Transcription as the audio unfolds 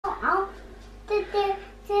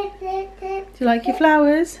you like your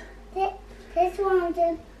flowers? This one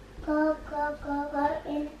just go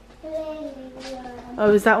in the living room.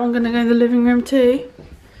 Oh, is that one going to go in the living room too?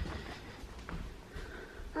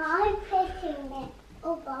 I'm picking it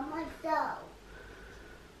all by myself.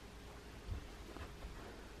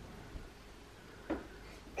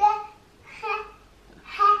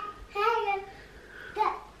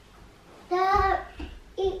 Don't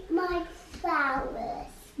eat my flowers.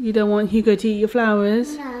 You don't want Hugo to eat your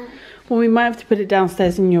flowers? No. Well, we might have to put it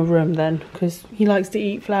downstairs in your room then, because he likes to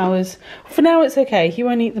eat flowers. For now, it's okay. He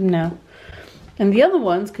won't eat them now. And the other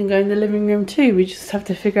ones can go in the living room too. We just have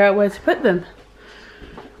to figure out where to put them.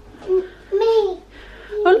 Me.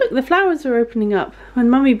 Oh, look, the flowers are opening up. When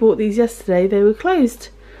Mummy bought these yesterday, they were closed.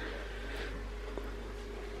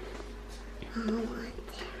 You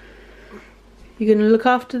going to look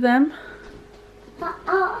after them?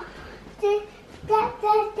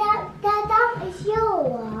 That is your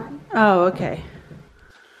one. Oh, okay.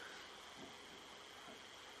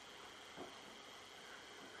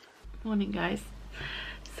 Morning, guys.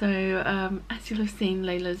 So, as you'll have seen,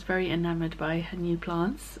 Layla's very enamoured by her new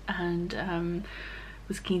plants and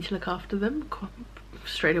was keen to look after them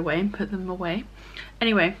straight away and put them away.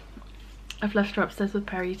 Anyway, I've left her upstairs with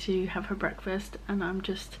Perry to have her breakfast, and I'm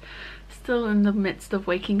just still in the midst of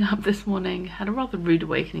waking up this morning. Had a rather rude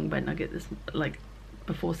awakening by Nugget like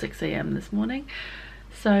before 6 AM this morning.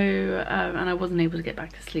 So, and I wasn't able to get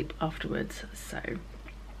back to sleep afterwards, so I'm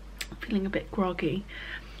feeling a bit groggy.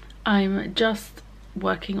 I'm just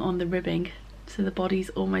working on the ribbing, so the body's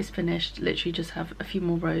almost finished. Literally just have a few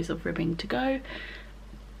more rows of ribbing to go,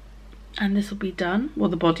 and this will be done. Well,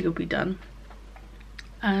 the body will be done,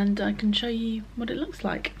 and I can show you what it looks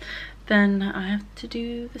like. Then I have to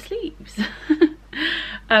do the sleeves.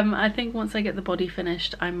 I think once I get the body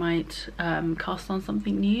finished, I might cast on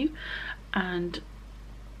something new,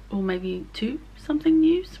 or maybe something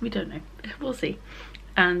new, so we don't know, we'll see.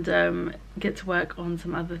 And get to work on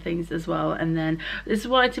some other things as well. And then this is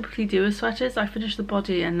what I typically do with sweaters. I finish the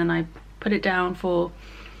body and then I put it down for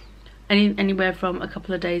anywhere from a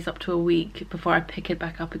couple of days up to a week before I pick it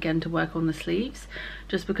back up again to work on the sleeves,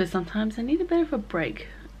 just because sometimes I need a bit of a break,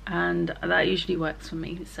 and that usually works for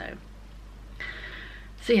me. So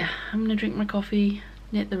yeah, I'm gonna drink my coffee,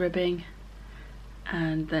 knit the ribbing,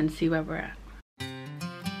 and then see where we're at.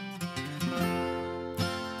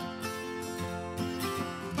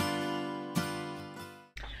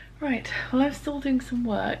 Right, well, I'm still doing some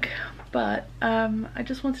work, but I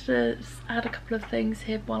just wanted to add a couple of things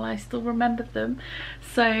here while I still remembered them.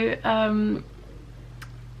 So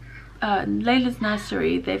Layla's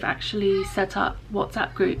nursery, they've actually set up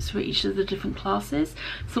WhatsApp groups for each of the different classes,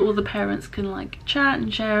 so all the parents can like chat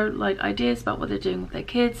and share like ideas about what they're doing with their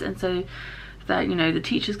kids, and so that, you know, the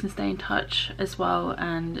teachers can stay in touch as well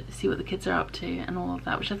and see what the kids are up to and all of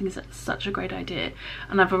that, which I think is such a great idea.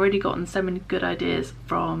 And I've already gotten so many good ideas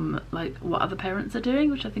from like what other parents are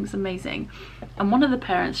doing, which I think is amazing. And one of the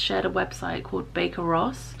parents shared a website called Baker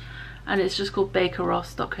Ross, and it's just called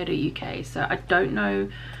bakerross.co.uk. so I don't know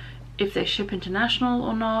if they ship international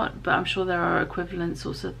or not, but I'm sure there are equivalent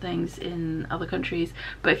sorts of things in other countries.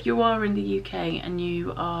 But if you are in the UK and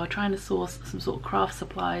you are trying to source some sort of craft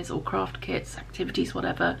supplies or craft kits, activities,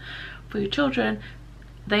 whatever, for your children,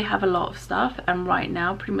 they have a lot of stuff, and right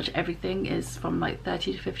now pretty much everything is from like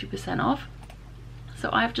 30 to 50% off. So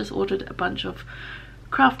I've just ordered a bunch of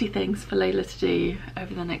crafty things for Layla to do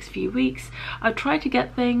over the next few weeks. I've tried to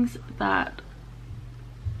get things that,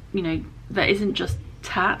 you know, that isn't just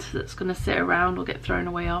tat that's going to sit around or get thrown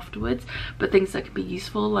away afterwards, but things that can be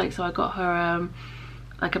useful. Like, so I got her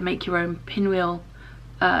like a make your own pinwheel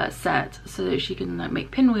set, so that she can like make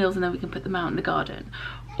pinwheels and then we can put them out in the garden.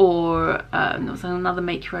 Or there was another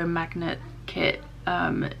make your own magnet kit.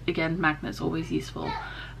 Again, magnets always useful.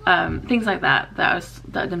 Things like that that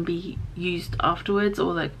are going to be used afterwards,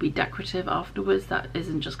 or that could be decorative afterwards, that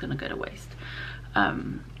isn't just going to go to waste.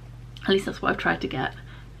 At least that's what I've tried to get.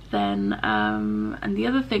 Then and the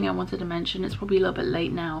other thing I wanted to mention, it's probably a little bit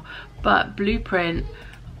late now, but Blueprint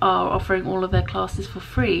are offering all of their classes for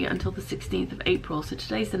free until the 16th of April. So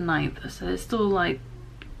today's the 9th, so there's still like,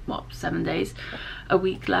 what, 7 days, a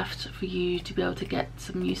week left for you to be able to get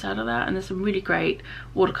some use out of that. And there's some really great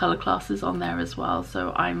watercolor classes on there as well,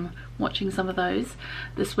 so I'm watching some of those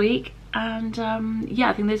this week. And yeah,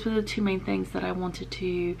 I think those were the two main things that I wanted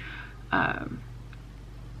to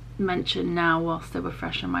mention now whilst they were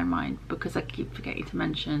fresh in my mind, because I keep forgetting to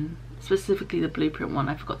mention specifically the Blueprint one.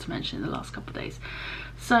 I forgot to mention in the last couple of days.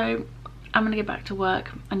 So I'm gonna get back to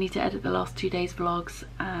work. I need to edit the last 2 days vlogs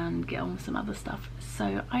and get on with some other stuff,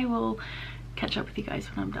 so I will catch up with you guys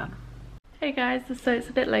when I'm done. Hey guys, so it's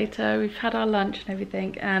a bit later. We've had our lunch and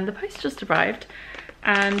everything, and the post just arrived,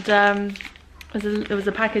 and there was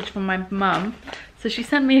a package from my mum. So she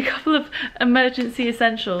sent me a couple of emergency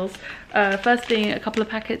essentials. First being a couple of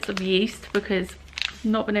packets of yeast, because I've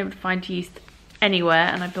not been able to find yeast anywhere,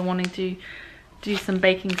 and I've been wanting to do some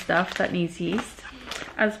baking stuff that needs yeast,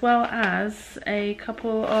 as well as a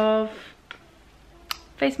couple of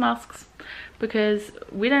face masks, because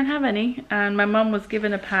we don't have any, and my mum was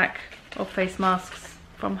given a pack of face masks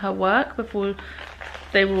from her work before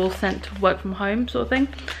they were all sent to work from home, sort of thing.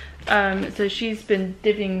 So she's been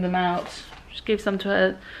divvying them out. She gave some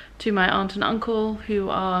to my aunt and uncle, who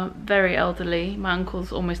are very elderly. My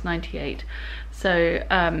uncle's almost 98, so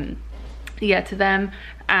yeah, to them,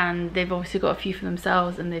 and they've obviously got a few for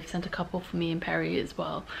themselves, and they've sent a couple for me and Perry as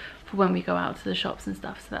well for when we go out to the shops and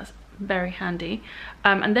stuff, so that's very handy.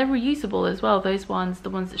 And they're reusable as well, those ones, the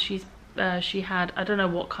ones that she had. I don't know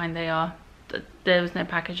what kind they are, there was no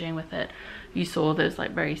packaging with it. You saw those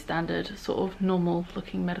like very standard sort of normal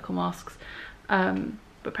looking medical masks, but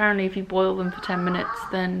apparently if you boil them for 10 minutes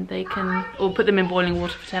then they can, or put them in boiling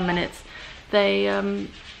water for 10 minutes, they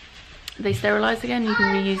sterilize again, you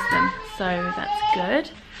can reuse them, so that's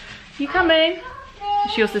good. You coming?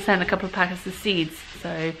 She also sent a couple of packets of seeds,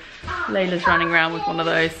 so Layla's running around with one of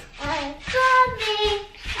those. I'm coming.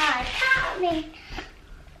 I'm coming.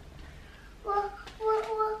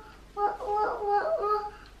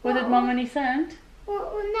 What did Mum only send?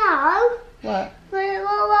 No. What?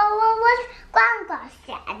 What Grandpa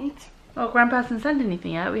sent? Oh, Grandpa hasn't sent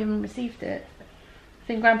anything yet, we haven't received it. I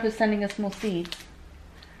think Grandpa's sending us more seeds.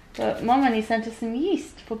 But Mum only sent us some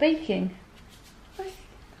yeast for baking.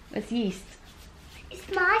 It's yeast. It's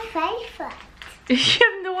my favourite. You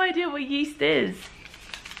have no idea what yeast is.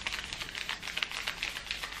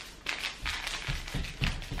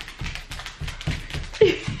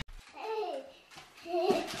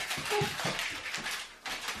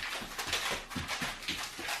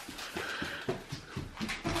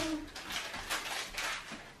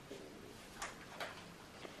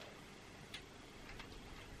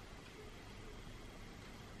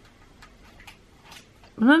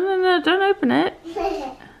 No, don't open it.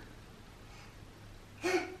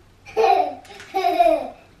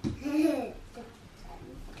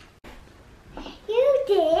 You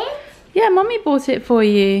did? Yeah, Mummy bought it for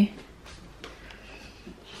you.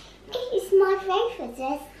 It's my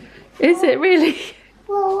favourite. Is it really?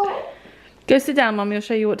 Well, Go sit down, Mummy, I'll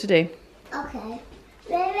show you what to do. okay.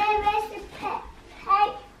 Where's the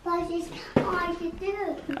paintbrushes I could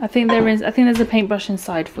do? I think there's a paintbrush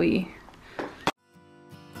inside for you.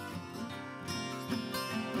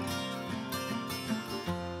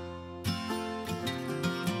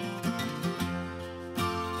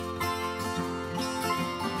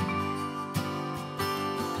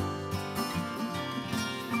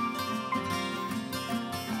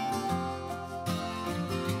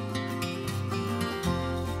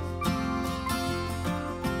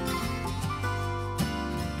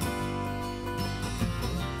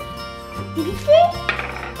 Did you see?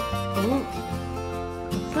 Oh,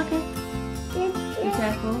 it's okay. Be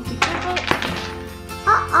careful, be careful.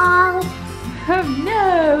 Uh-oh. Oh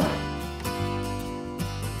no!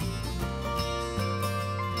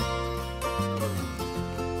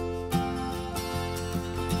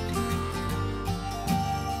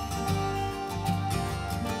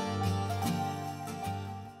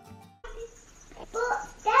 But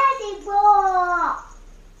Daddy, what?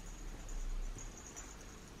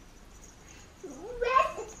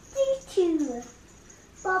 Where's the tissue?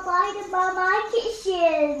 Bye-bye to my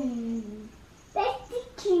kitchen. Where's the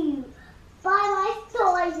tissue? By my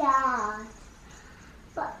toilet.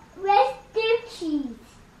 But where's the cheese?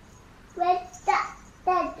 Where's that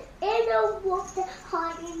inner water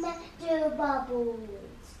hiding the bubbles?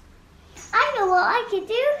 I know what I can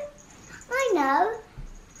do. I know.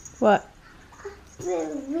 What? We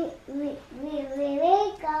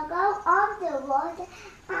go underwater.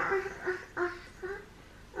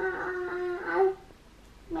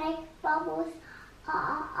 Make bubbles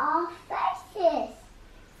on our faces.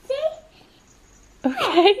 See?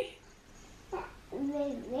 Okay.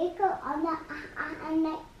 We go on and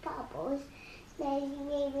make bubbles. Maybe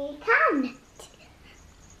we can.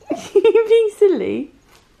 You're being silly.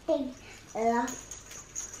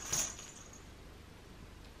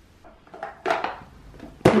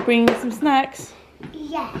 You're bringing some snacks?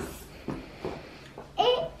 Yes.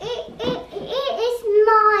 It is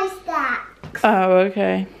my snacks. Oh,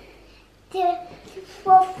 okay.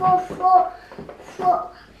 For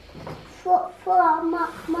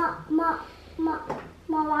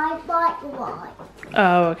my bike ride.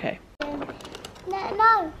 Oh, okay.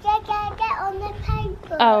 No, get on the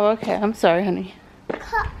paper. Oh, okay. I'm sorry, honey.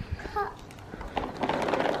 Cut.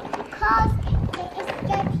 Because it is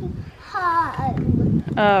getting hard.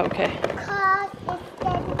 Oh, okay. Because it's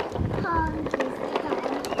getting hard this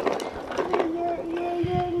time. You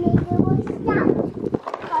need to stop.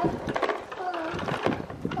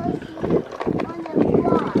 Because you on the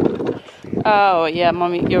block. Oh, yeah,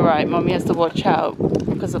 Mommy, you're right. Mommy has to watch out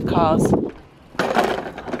because of cars.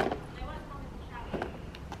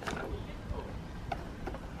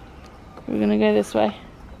 We're gonna go this way.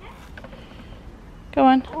 Go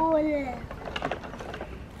on.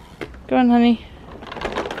 Go on, honey.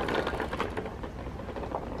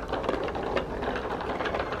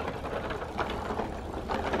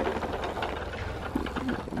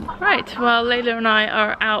 Right, well, Layla and I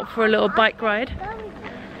are out for a little bike ride.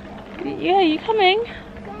 Yeah, you coming?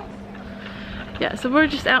 Yeah, so we're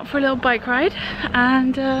just out for a little bike ride,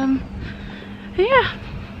 and yeah,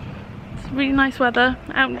 it's really nice weather.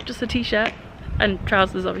 Out in just a t-shirt and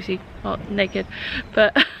trousers, obviously not naked,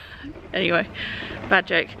 but anyway, bad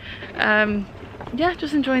joke. Yeah,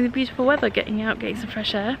 just enjoying the beautiful weather, getting out, getting some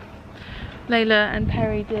fresh air. Layla and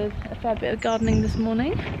Perry did a fair bit of gardening this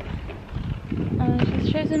morning, and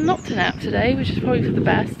she's chosen not to nap today, which is probably for the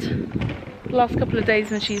best. The last couple of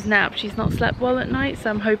days when she's napped, she's not slept well at night, so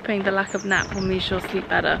I'm hoping the lack of nap will mean she'll sleep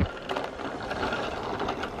better.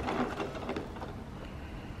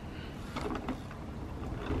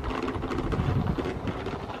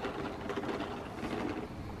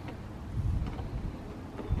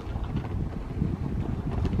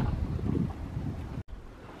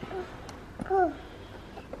 Oh,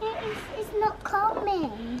 it's not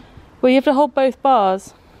coming. Well, you have to hold both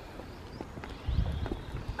bars.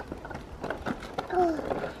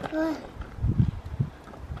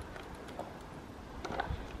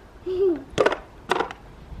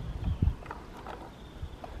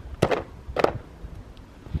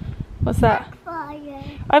 What's that? Fire.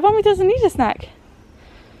 Oh, Mommy doesn't need a snack.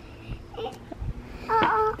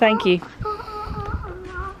 Thank you.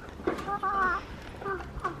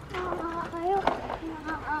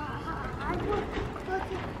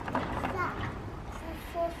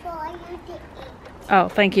 Oh,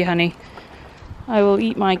 thank you, honey. I will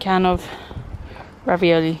eat my can of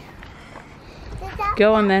ravioli.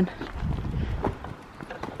 Go on then.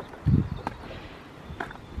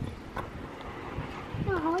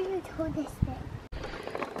 No, you told us that.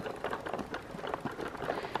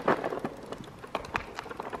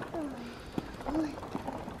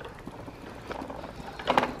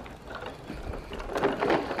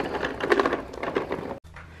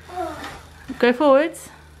 Go forwards.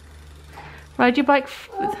 Ride your bike.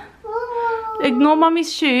 Ignore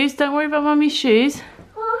Mummy's shoes. Don't worry about Mummy's shoes.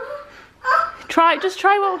 Just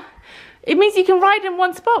try what. It means you can ride in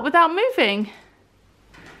one spot without moving.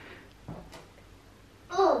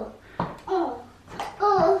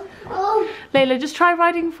 Layla, just try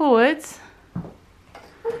riding forwards.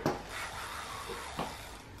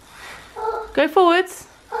 Go forwards.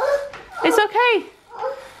 It's okay.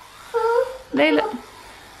 Layla.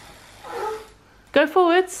 Go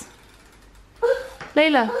forwards.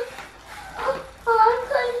 Layla. I'm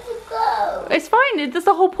going to go. It's fine. That's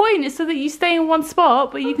the whole point. It's so that you stay in one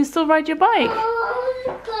spot, but you can still ride your bike. I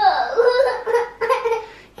want to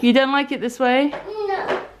go. You don't like it this way?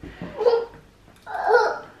 No.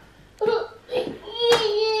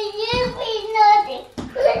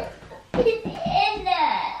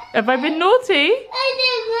 Have I been naughty? I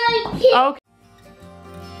don't like it. Okay.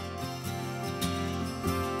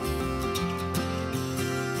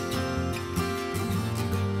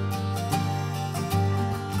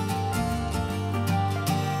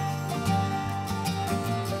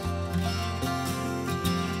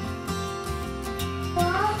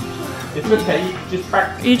 It's okay, you just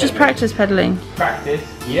practice. You just practice pedaling. Practice.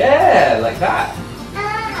 Yeah, like that.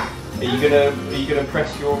 Are you gonna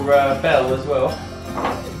press your bell as well?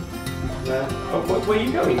 No. Oh, where are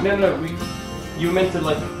you going? No. You were meant to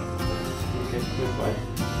like. Okay, that's fine.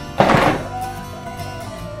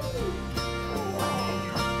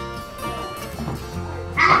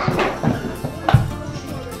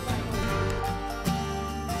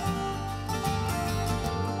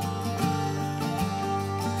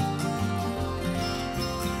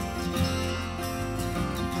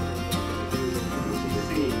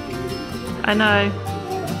 I know.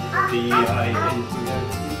 B-I-N-G-O.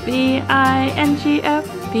 B-I-N-G-O,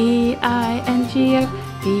 B-I-N-G-O,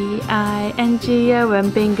 B-I-N-G-O,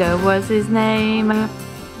 and Bingo was his name. I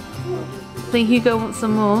think Hugo wants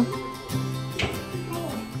some more.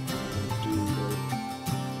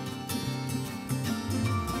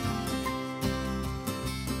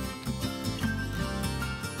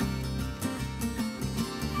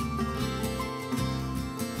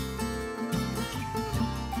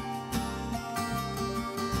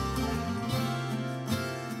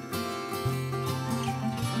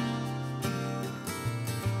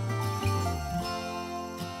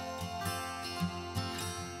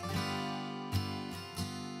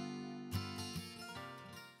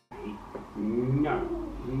 No,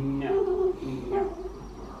 no, no.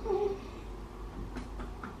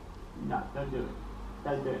 No, don't do it.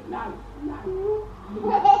 Don't do it. No, no.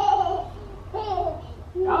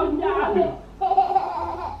 Oh no! Oh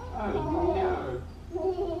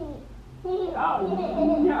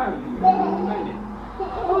no! Oh no!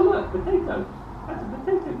 Oh look, potato. That's a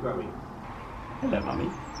potato growing. Hello, Mummy.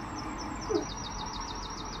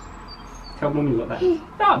 Tell Mummy what that is.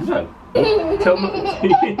 Oh no! Tell Mummy.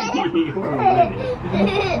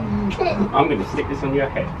 I'm going to stick this on your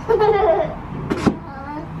head.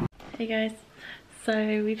 Hey guys,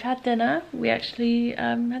 so we've had dinner. We actually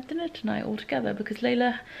had dinner tonight all together because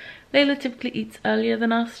Layla typically eats earlier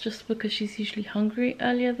than us just because she's usually hungry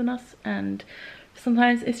earlier than us, and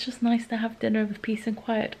sometimes it's just nice to have dinner with peace and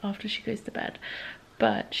quiet after she goes to bed.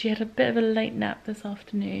 But she had a bit of a late nap this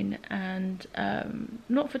afternoon, and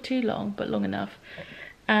not for too long, but long enough.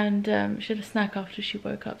 And she had a snack after she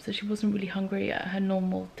woke up, so she wasn't really hungry at her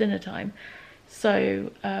normal dinner time.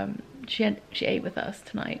 So she ate with us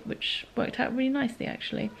tonight, which worked out really nicely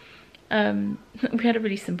actually. We had a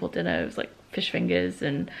really simple dinner. It was like fish fingers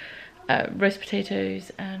and roast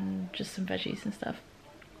potatoes and just some veggies and stuff.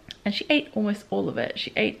 And she ate almost all of it.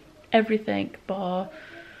 She ate everything bar,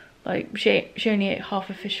 like she only ate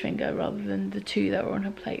half a fish finger rather than the 2 that were on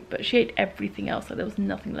her plate, but she ate everything else. Like there was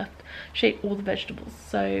nothing left. She ate all the vegetables,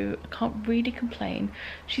 so I can't really complain.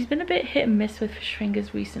 She's been a bit hit and miss with fish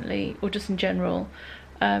fingers recently, or just in general.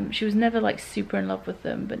 She was never like super in love with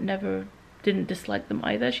them, but didn't dislike them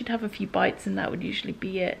either. She'd have a few bites and that would usually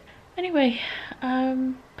be it. Anyway,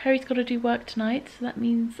 Perry's got to do work tonight, so that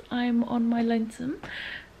means I'm on my lonesome,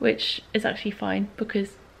 which is actually fine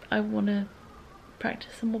because I want to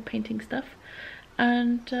practice some more painting stuff.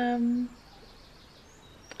 And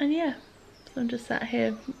yeah, so I'm just sat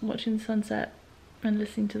here watching the sunset and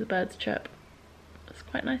listening to the birds chirp. It's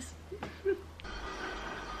quite nice.